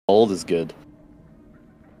Bold is good.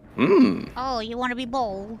 Mmm. Oh, you want to be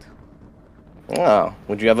bold? Oh,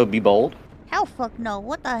 would you ever be bold? Hell fuck no.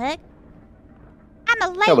 What the heck? I'm a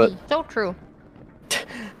lady. No, but... So true. What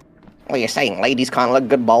are you saying? Ladies can't look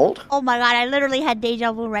good bold? Oh my god, I literally had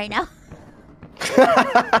deja vu right now.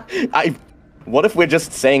 What if we're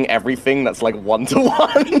just saying everything that's like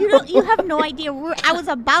one-to-one? You have no idea. I was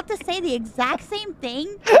about to say the exact same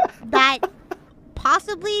thing that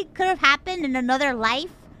possibly could have happened in another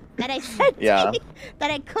life that I said to you,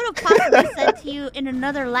 that I could have possibly said to you in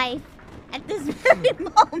another life at this very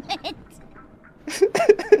moment.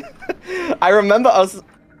 I remember us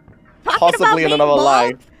possibly in another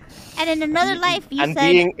life. And in another life, you and said...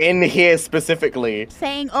 And being in here specifically.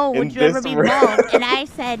 Saying, oh, would you ever be bald? And I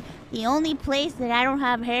said, the only place that I don't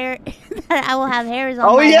have hair, that I will have hair is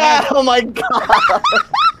on my head. Oh my god!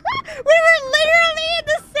 We were literally in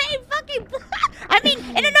the same fucking... I mean,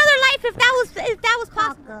 in another life, if that was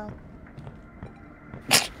possible.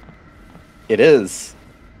 It is.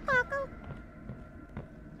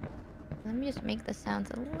 Let me just make the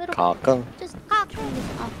sounds a little... Kaka. Just turn this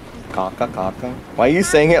off. Kaka, kaka. Why are you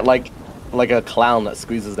saying it like a clown that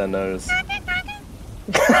squeezes their nose?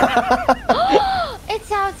 It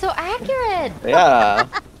sounds so accurate. Yeah.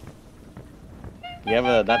 You have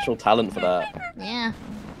a natural talent for that. Yeah.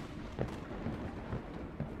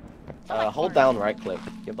 Hold down right click.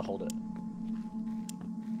 You have to hold it.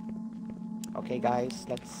 Okay, guys,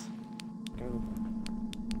 let's go.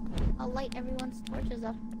 I'll light everyone's torches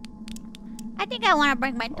up. I think I want to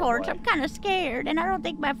bring my torch. I'm kind of scared, and I don't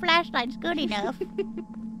think my flashlight's good enough.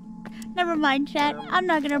 Never mind, chat. I'm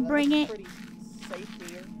not gonna bring it.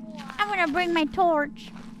 I'm gonna bring my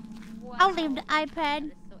torch. I'll leave the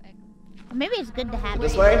iPad. Or maybe it's good to have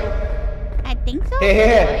this way? I think so.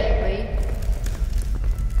 Hey.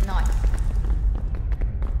 Nice.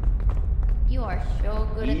 You are so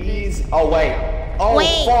good at this. Oh, wait. Oh,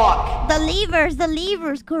 wait, fuck. The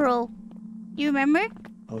levers, Kuro. You remember?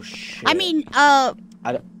 Oh, shit. I mean,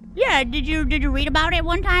 yeah, did you read about it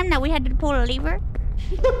one time that we had to pull a lever?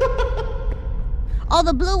 Oh,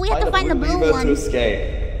 the blue, we have to find the blue one. To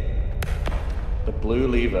escape. The blue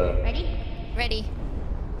lever. Ready? Ready.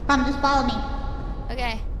 Come, just follow me.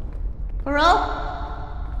 Okay. Kuro?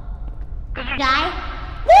 Did you die?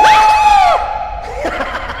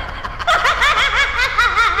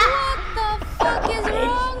 What the fuck is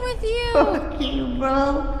wrong with you? Fuck you,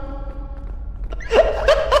 bro.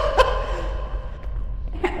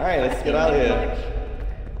 Alright, let's get out of here.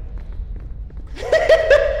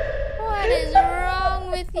 What is wrong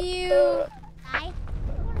with you? Die.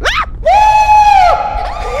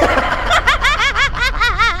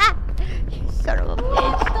 You son of a bitch.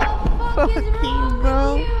 What the fuck is Fuck you, wrong bro.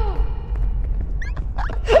 with you?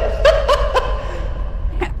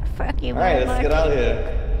 Fuck you, bro. Alright, let's get out of here.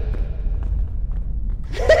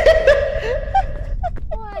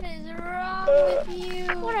 What is wrong with you?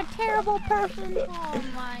 What a terrible person. Oh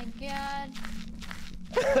my god.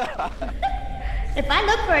 If I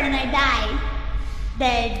look for it and I die,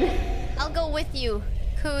 then... I'll go with you,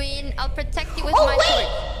 Queen. I'll protect you with Oh, my wait! sword.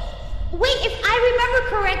 Wait, if I remember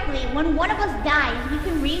correctly, when one of us dies, we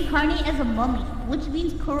can reincarnate as a mummy, which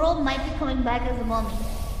means Kuro might be coming back as a mummy.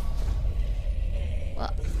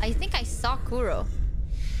 Well, I think I saw Kuro.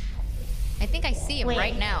 I think I see him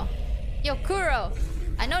right now. Yo, Kuro!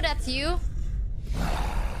 I know that's you.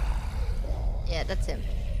 Yeah, that's him.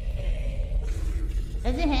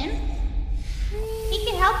 Is it him? He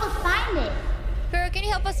can help us find it. Kuro, can you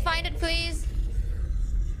help us find it, please?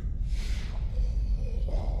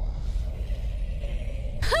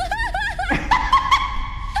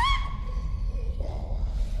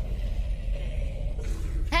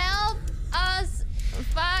 Help us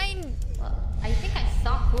find... I think I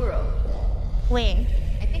saw Kuro. Where?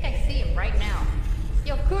 I think I see him right now.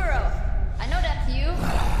 Yo, Kuro! I know that's you.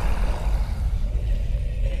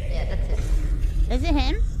 Yeah, that's it. Is it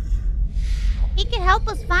him? He can help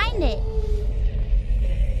us find it.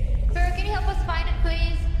 Kuro, can you help us find it,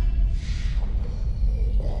 please?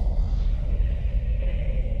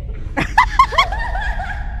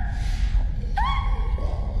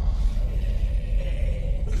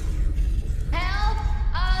 Help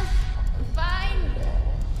us find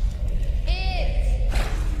it.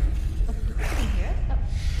 Oh, can you hear us?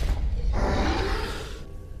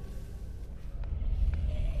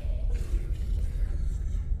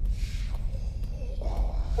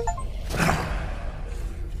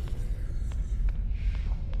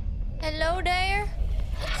 Hello there.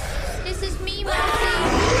 This is me, Michi.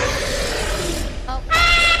 Oh.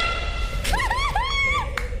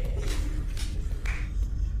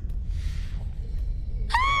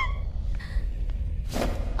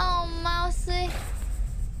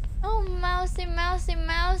 Mousy, Mousy,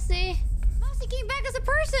 Mousy. Mousy came back as a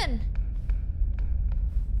person.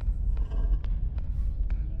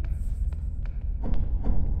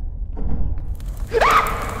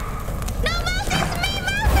 No, Mousy, it's me,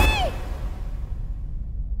 Mousy!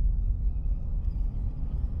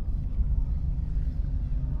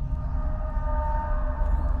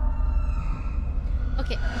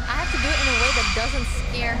 Okay, I have to do it in a way that doesn't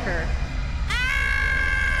scare her.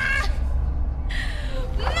 Ah!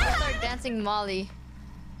 Start dancing Molly.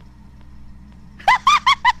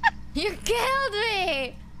 You killed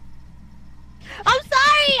me! I'm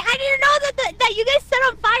sorry! I didn't know that you guys set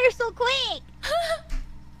on fire so quick!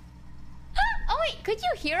 Oh wait, could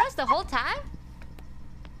you hear us the whole time?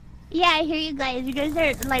 Yeah, I hear you guys. You guys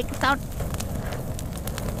are like sound...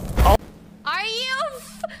 Are you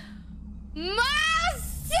Mousy?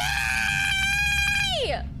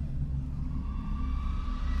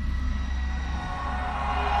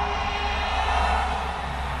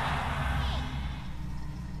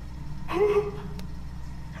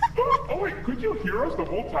 Oh wait, could you hear us the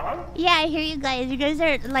whole time? Yeah, I hear you guys. You guys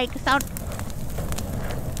are like sound...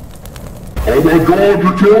 Oh my god,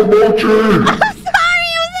 you killed Michi! I'm sorry!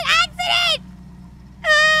 It was an accident!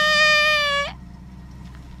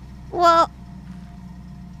 Well...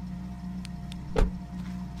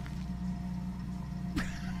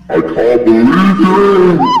 I can't believe you!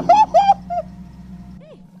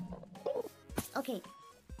 Okay.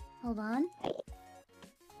 Hold on.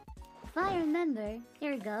 If I remember...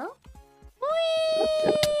 Here we go. Whee!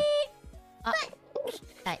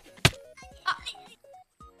 Hey.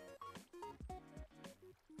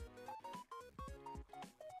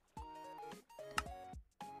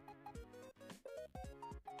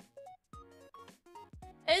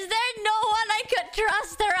 Is there no one I could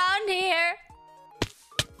trust around here?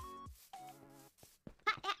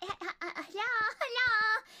 Yeah.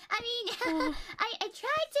 I mean, I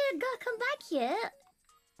tried to come back here.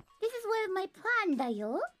 This is what my plan,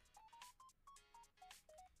 dayo.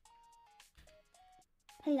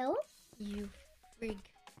 Hello? You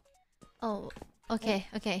freak. Oh, okay,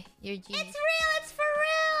 okay. You're genius. It's real! It's for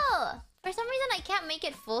real! For some reason, I can't make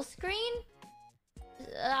it full screen.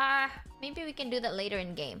 Maybe we can do that later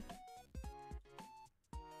in game.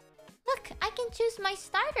 Look, I can choose my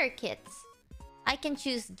starter kits. I can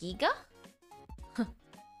choose Giga?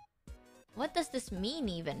 What does this mean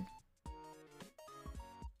even?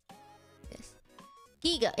 This.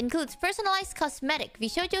 Giga includes personalized cosmetic,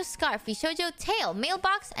 Vshojo scarf, Vshojo tail,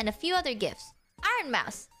 mailbox, and a few other gifts.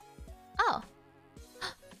 Ironmouse. Oh.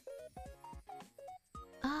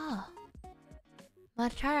 Oh.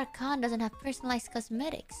 Matara Khan doesn't have personalized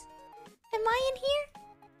cosmetics. Am I in here?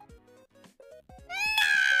 No!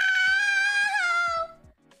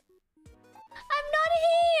 I'm not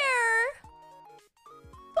here!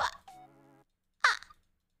 But...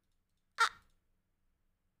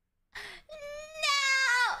 No!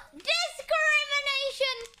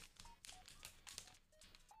 Discrimination!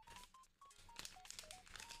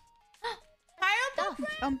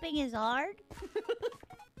 Jumping is hard.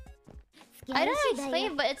 I don't know how to explain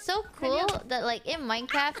it, but it's so cool that like in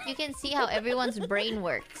Minecraft you can see how everyone's brain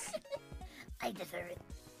works. I deserve it.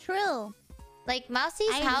 True. Like Mousy's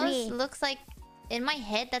I house agree. looks like, in my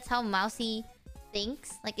head, that's how Mousy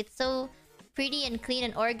thinks. Like it's so pretty and clean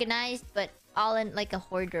and organized, but all in like a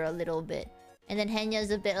hoarder a little bit. And then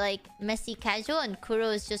Henya's a bit like messy casual, and Kuro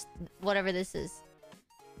is just whatever this is.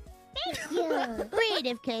 Thank you.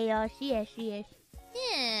 Creative chaos. Yes.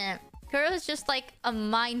 Yeah. Kuro's just like a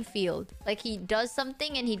minefield. Like he does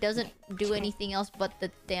something and he doesn't do anything else but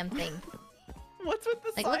the damn thing. What's with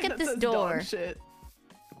the Like, sign look at that this says door. dog shit?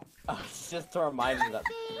 Oh, it's just to remind me that.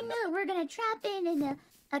 We're gonna trap in an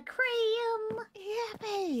aquarium.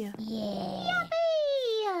 Yippee! Yeah.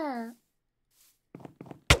 Yippee!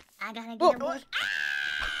 I gotta get Oh. a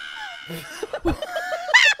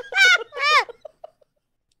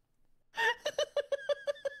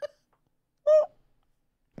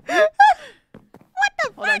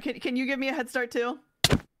Hold on, can you give me a head start too?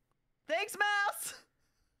 Thanks, Mouse!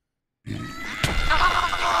 It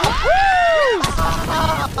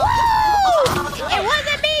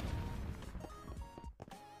wasn't me!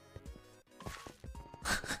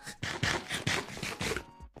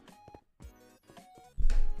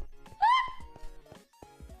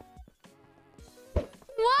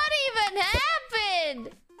 What even happened?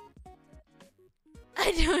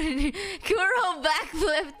 I don't. Kuro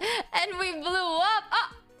backflipped and we blew up.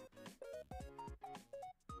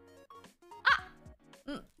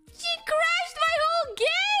 She crashed my whole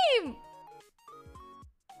game.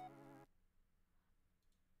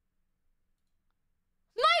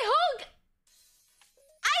 My whole.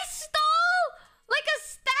 I stole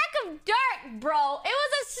bro. It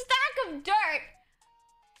was a stack of dirt.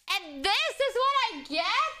 And this is what I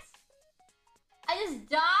get? I just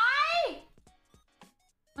die?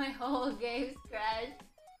 My whole game's crashed.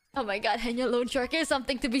 Oh my god, Henya Lone Shark is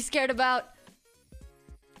something to be scared about.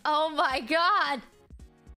 Oh my god.